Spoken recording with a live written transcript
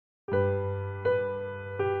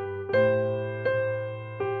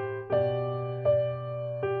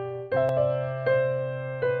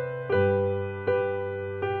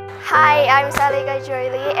Hi, I'm Salika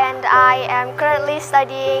Joyli and I am currently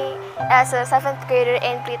studying as a 7th grader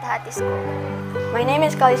in Pelita Hati School. My name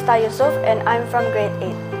is Kalista Yusuf and I'm from grade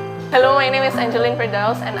 8. Hello, my name is Angeline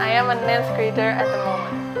Perdaus and I am a 9th grader at the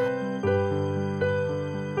moment.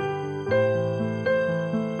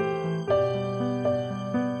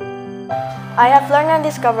 I have learned and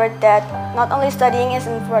discovered that not only studying is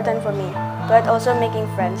important for me, but also making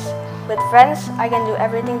friends. With friends, I can do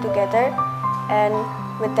everything together, and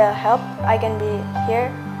with the help, I can be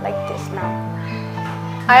here like this now.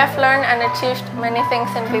 I have learned and achieved many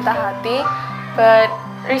things in Pelita Hati, but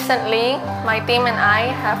recently, my team and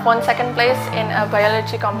I have won 2nd place in a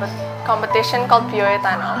biology competition called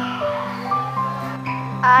bioethanol.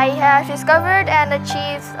 I have discovered and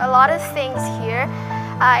achieved a lot of things here.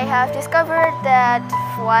 I have discovered that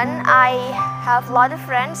one, I have a lot of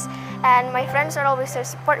friends and my friends are always there to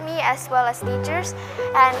support me as well as teachers.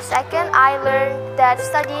 And second, I learned that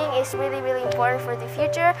studying is really important for the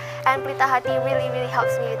future and Pelita Hati really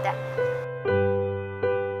helps me with that.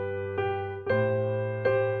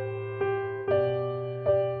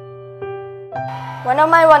 One of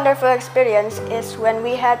my wonderful experiences is when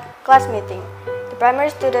we had class meeting. The primary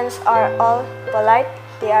students are all polite,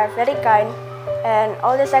 they are very kind, and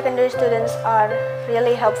all the secondary students are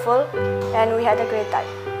really helpful, and we had a great time.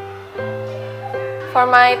 For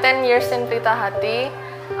my 10 years in Pelita Hati,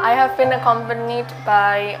 I have been accompanied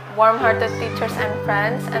by warm-hearted teachers and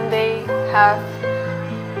friends, and they have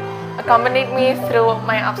accompanied me through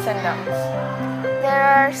my ups and downs. There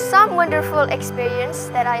are some wonderful experiences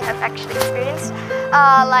that I have actually experienced,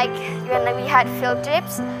 like when we had field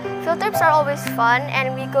trips. Field trips are always fun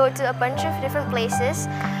and we go to a bunch of different places.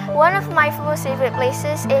 One of my most favorite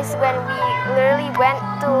places is when we literally went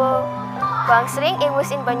to Bangsering. It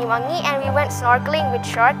was in Banyuwangi and we went snorkeling with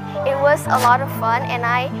shark. It was a lot of fun and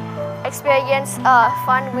I experienced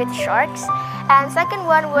fun with sharks. And second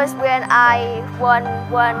one was when I won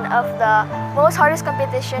one of the most hardest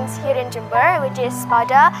competitions here in Jember, which is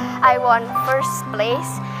Spada. I won 1st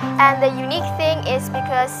place. And the unique thing is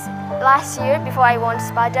because last year, before I won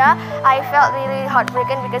Spada, I felt really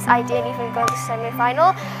heartbroken because I didn't even go to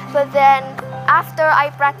semi-final. But then after I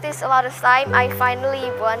practiced a lot of time, I finally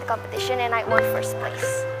won the competition and I won 1st place.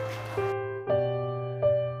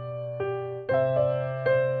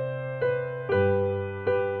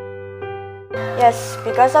 Yes,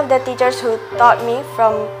 because of the teachers who taught me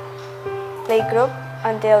from playgroup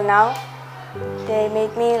until now, they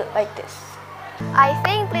made me like this. I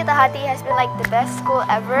think Pelita Hati has been like the best school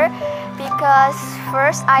ever because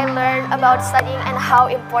first I learned about studying and how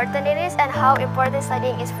important it is and how important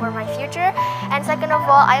studying is for my future. And second of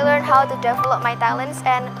all, I learned how to develop my talents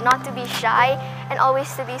and not to be shy and always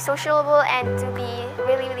to be sociable and to be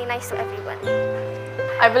really nice to everyone.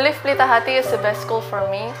 I believe Pelita Hati is the best school for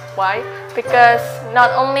me. Why? Because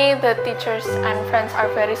not only the teachers and friends are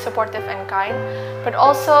very supportive and kind, but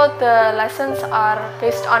also the lessons are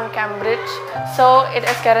based on Cambridge, so it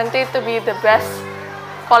is guaranteed to be the best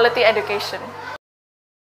quality education.